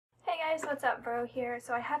guys, what's up? Vero here.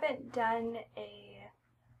 So I haven't done a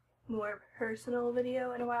more personal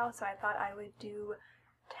video in a while, so I thought I would do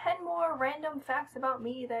 10 more random facts about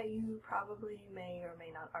me that you probably may or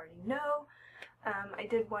may not already know. I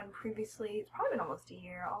did one previously, it's probably been almost a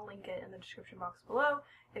year. I'll link it in the description box below.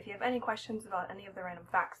 If you have any questions about any of the random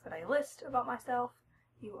facts that I list about myself,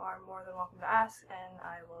 you are more than welcome to ask, and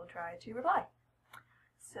I will try to reply.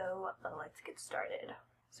 So let's get started.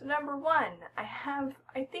 So number one,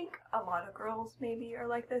 I think a lot of girls maybe are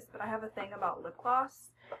like this, but I have a thing about lip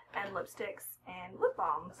gloss and lipsticks and lip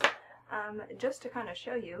balms. Just to kind of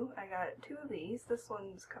show you, I got two of these. This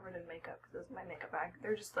one's covered in makeup because this is my makeup bag.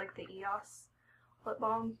 They're just like the EOS lip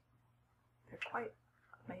balm. They're quite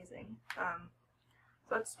amazing.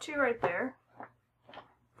 So that's two right there.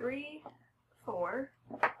 3, 4,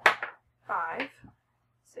 5,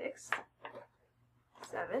 6,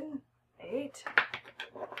 7, 8,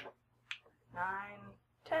 9,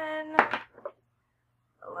 10,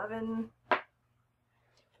 11,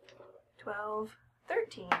 12,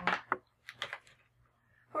 13,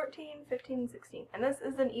 14, 15, 16. And this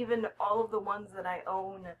isn't even all of the ones that I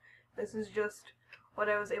own. This is just what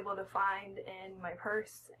I was able to find in my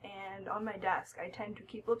purse and on my desk. I tend to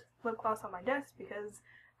keep lip gloss on my desk because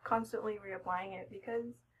constantly reapplying it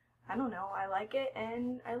because, I don't know, I like it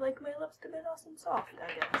and I like my lips to be nice and soft,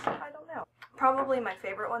 I guess. I don't know. Probably my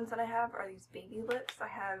favorite ones that I have are these baby lips. I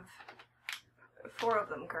have 4 of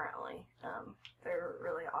them currently. They're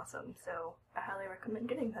really awesome, so I highly recommend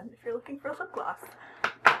getting them if you're looking for lip gloss.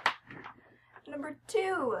 Number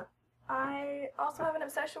 2, I also have an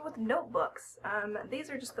obsession with notebooks.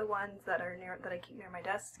 These are just the ones that I keep near my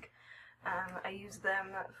desk. I use them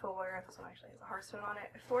for, this one actually has a hearthstone on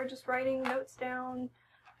it, for just writing notes down,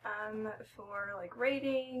 for like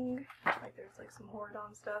rating, like there's like some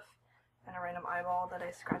Horadon stuff, and a random eyeball that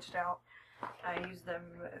I scratched out. I use them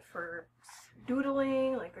for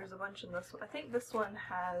doodling, like there's a bunch in this one. I think this one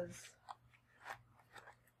has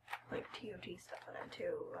like TOT stuff in it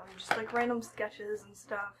too. Just like random sketches and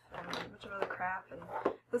stuff, and a bunch of other crap. And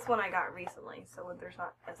this one I got recently, so there's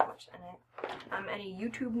not as much in it. Any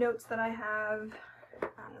YouTube notes that I have.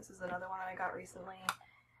 This is another one that I got recently.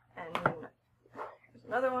 And here's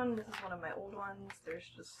another one. This is one of my old ones. There's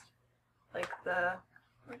just like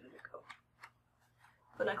where did it go?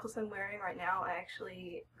 The necklace I'm wearing right now, I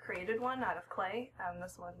actually created one out of clay.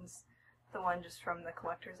 This one's the one just from the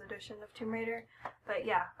collector's edition of Tomb Raider. But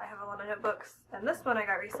yeah, I have a lot of notebooks. And this one I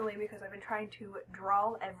got recently because I've been trying to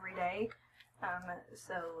draw every day.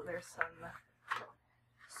 So there's some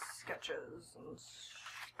sketches and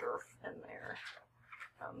stuff in there.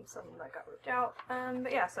 Some that got ripped out.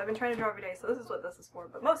 But yeah, so I've been trying to draw every day, so this is what this is for.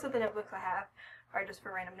 But most of the notebooks I have are just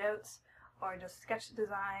for random notes, or just sketch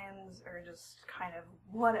designs, or just kind of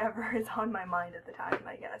whatever is on my mind at the time,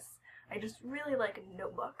 I guess. I just really like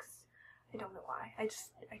notebooks. I don't know why. I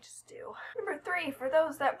just do. Number 3, for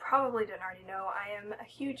those that probably didn't already know, I am a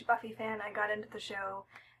huge Buffy fan. I got into the show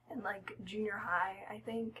in like junior high, I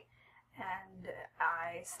think, and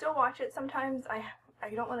I still watch it sometimes. I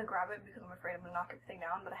don't want to grab it because I'm afraid I'm going to knock everything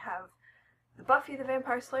down, but I have the Buffy the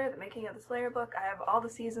Vampire Slayer, the Making of the Slayer book. I have all the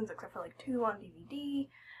seasons except for like 2 on DVD.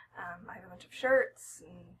 I have a bunch of shirts,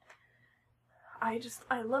 and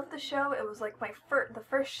I love the show. It was like the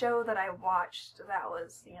first show that I watched that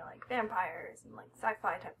was, you know, like vampires and like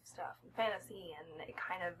sci-fi type of stuff and fantasy, and it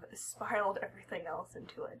kind of spiraled everything else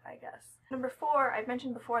into it, I guess. Number 4, I've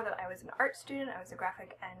mentioned before that I was an art student. I was a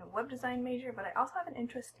graphic and web design major, but I also have an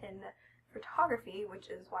interest in photography, which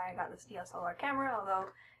is why I got this DSLR camera, although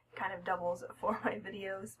it kind of doubles for my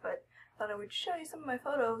videos, but I thought I would show you some of my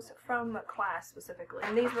photos from class specifically.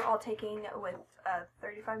 And these were all taken with a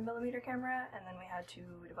 35mm camera, and then we had to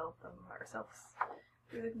develop them ourselves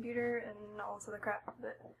through the computer and all this other crap.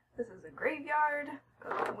 But this is a graveyard,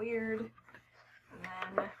 got a weird, and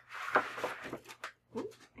then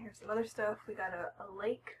here's some other stuff. We got a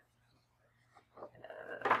lake,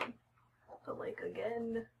 the lake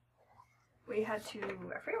again. We had to,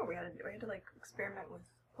 I forget what we had to do. We had to like experiment with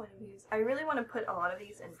point of views. I really want to put a lot of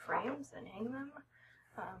these in frames and hang them.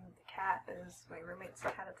 The cat is my roommate's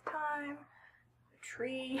cat at the time. The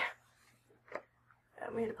tree.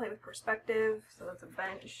 We had to play with perspective, so that's a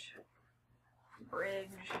bench. Bridge.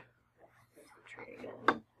 There's the tree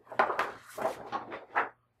again.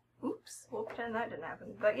 Oops, we'll pretend that didn't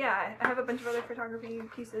happen. But yeah, I have a bunch of other photography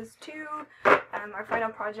pieces too. Our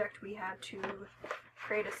final project, we had to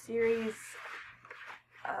create a series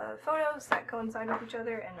of photos that coincide with each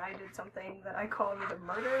other, and I did something that I called the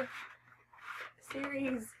murder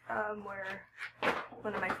series, where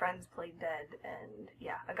one of my friends played dead, and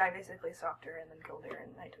yeah, a guy basically stalked her and then killed her,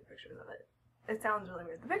 and I took pictures of it. It sounds really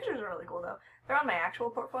weird. The pictures are really cool though. They're on my actual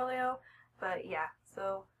portfolio, but yeah,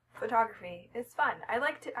 so photography is fun. I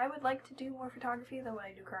would like to do more photography than what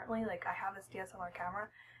I do currently. Like, I have this DSLR camera,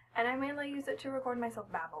 and I mainly use it to record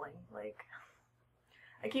myself babbling. Like,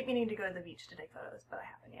 I keep meaning to go to the beach to take photos, but I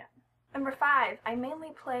haven't yet. Number 5, I mainly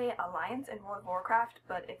play Alliance in World of Warcraft,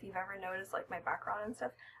 but if you've ever noticed, like, my background and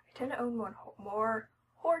stuff, I tend to own more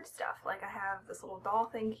Horde stuff. Like, I have this little doll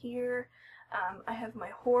thing here. I have my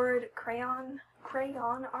Horde crayon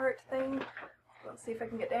art thing. Let's see if I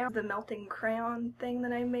can get down. The melting crayon thing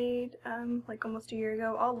that I made, like almost a year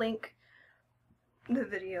ago. I'll link the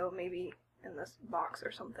video maybe in this box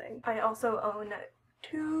or something. I also own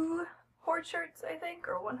 2 Horde shirts, I think,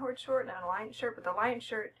 or 1 Horde shirt and an Alliance shirt, but the Alliance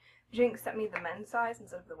shirt, Jinx sent me the men's size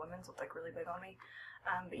instead of the women's, so it's like really big on me.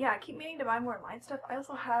 But yeah, I keep meaning to buy more Alliance stuff. I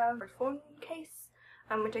also have a phone case,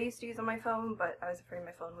 which I used to use on my phone, but I was afraid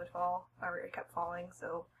my phone would fall, or it kept falling,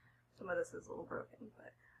 so some of this is a little broken,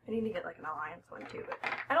 but I need to get like an Alliance one too. But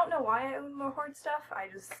I don't know why I own more Horde stuff, I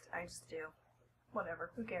just do.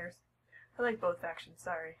 Whatever, who cares? I like both factions,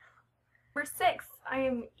 sorry. Number 6, I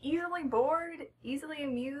am easily bored, easily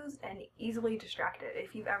amused, and easily distracted.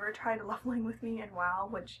 If you've ever tried leveling with me in WoW,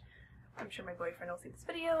 which I'm sure my boyfriend will see this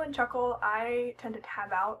video and chuckle, I tend to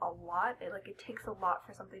tab out a lot. It takes a lot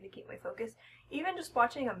for something to keep my focus. Even just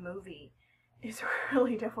watching a movie is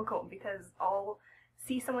really difficult because I'll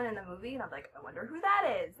see someone in the movie and I'm like, I wonder who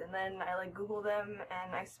that is, and then I like Google them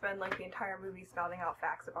and I spend like the entire movie spouting out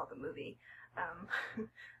facts about the movie.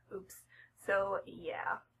 Oops. So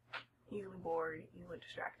yeah. Easily bored, easily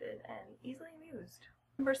distracted, and easily amused.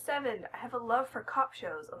 Number 7, I have a love for cop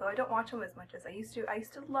shows, although I don't watch them as much as I used to. I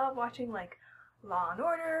used to love watching like Law &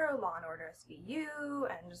 Order SVU,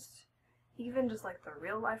 and even just like the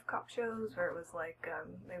real life cop shows where it was like,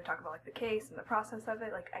 they would talk about like the case and the process of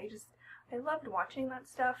it. Like, I loved watching that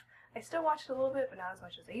stuff. I still watch it a little bit, but not as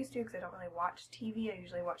much as I used to because I don't really watch TV. I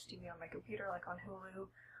usually watch TV on my computer, like on Hulu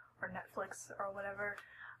or Netflix or whatever.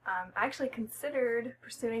 I actually considered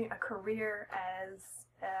pursuing a career as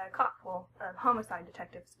a cop, well, a homicide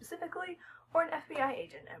detective specifically, or an FBI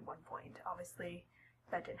agent at one point. Obviously,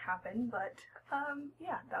 that didn't happen, but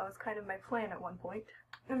yeah, that was kind of my plan at one point.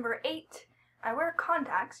 Number 8, I wear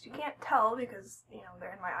contacts. You can't tell because, you know,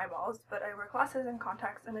 they're in my eyeballs, but I wear glasses and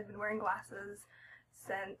contacts, and I've been wearing glasses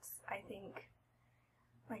since, I think,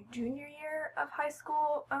 my junior year of high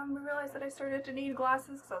school. I realized that I started to need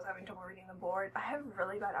glasses because I was having trouble reading the board. I have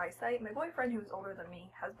really bad eyesight. My boyfriend, who's older than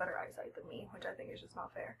me, has better eyesight than me, which I think is just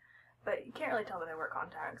not fair. But you can't really tell that I wear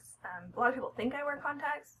contacts. A lot of people think I wear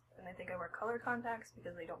contacts, and they think I wear colored contacts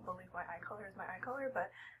because they don't believe my eye color is my eye color, but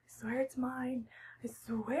I swear it's mine. I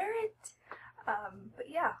swear it! But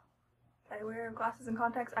yeah, I wear glasses and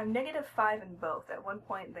contacts. I'm -5 in both. At one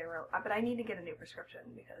point they were, but I need to get a new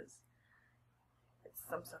prescription because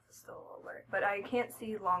some stuff is still a little blurry, but I can't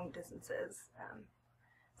see long distances.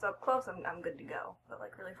 So up close, I'm good to go. But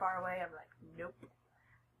like really far away, I'm like, nope.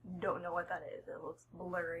 Don't know what that is. It looks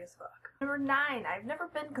blurry as fuck. Number 9, I've never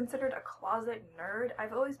been considered a closet nerd.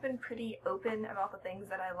 I've always been pretty open about the things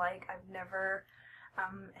that I like. I've never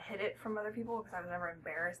hid it from other people because I was never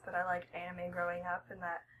embarrassed that I liked anime growing up and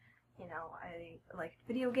that, you know, I liked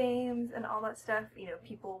video games and all that stuff. You know,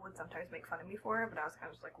 people would sometimes make fun of me for it, but I was kind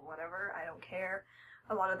of just like, whatever, I don't care.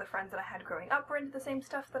 A lot of the friends that I had growing up were into the same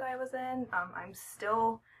stuff that I was in. I'm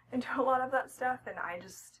still into a lot of that stuff, and I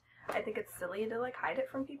think it's silly to like hide it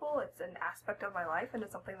from people. It's an aspect of my life, and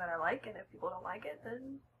it's something that I like, and if people don't like it,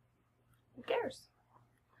 then who cares?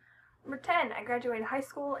 Number 10, I graduated high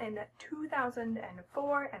school in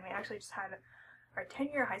 2004, and we actually just had our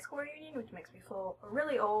 10-year high school reunion, which makes me feel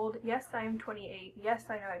really old. Yes, I am 28. Yes,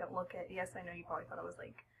 I know I don't look it. Yes, I know you probably thought I was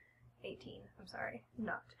like 18. I'm sorry,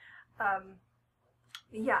 not.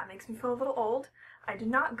 Yeah, it makes me feel a little old. I did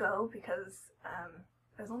not go because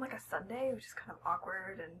it was on like a Sunday, which is kind of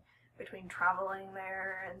awkward, and between traveling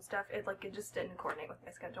there and stuff, it just didn't coordinate with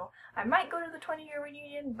my schedule. I might go to the 20-year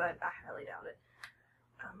reunion, but I highly doubt it.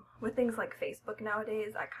 With things like Facebook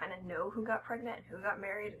nowadays, I kind of know who got pregnant and who got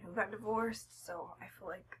married and who got divorced, so I feel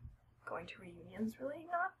like going to reunions really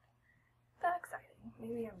not that exciting.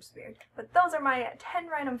 Maybe I'm just weird. But those are my 10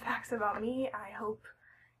 random facts about me. I hope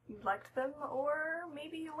you liked them, or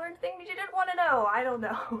maybe you learned things you didn't want to know. I don't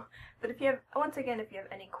know. But if you have, once again, if you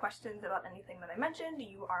have any questions about anything that I mentioned,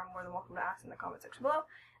 you are more than welcome to ask in the comment section below,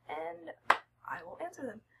 and I will answer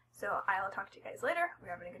them. So I will talk to you guys later. We're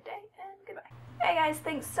having a good day, and goodbye. Hey guys,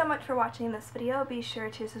 thanks so much for watching this video. Be sure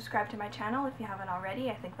to subscribe to my channel if you haven't already.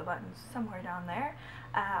 I think the button's somewhere down there.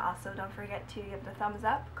 Also, don't forget to give it a thumbs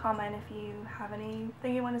up, comment if you have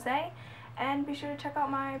anything you want to say, And be sure to check out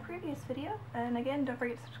my previous video. And again, don't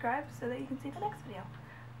forget to subscribe so that you can see the next video.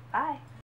 Bye!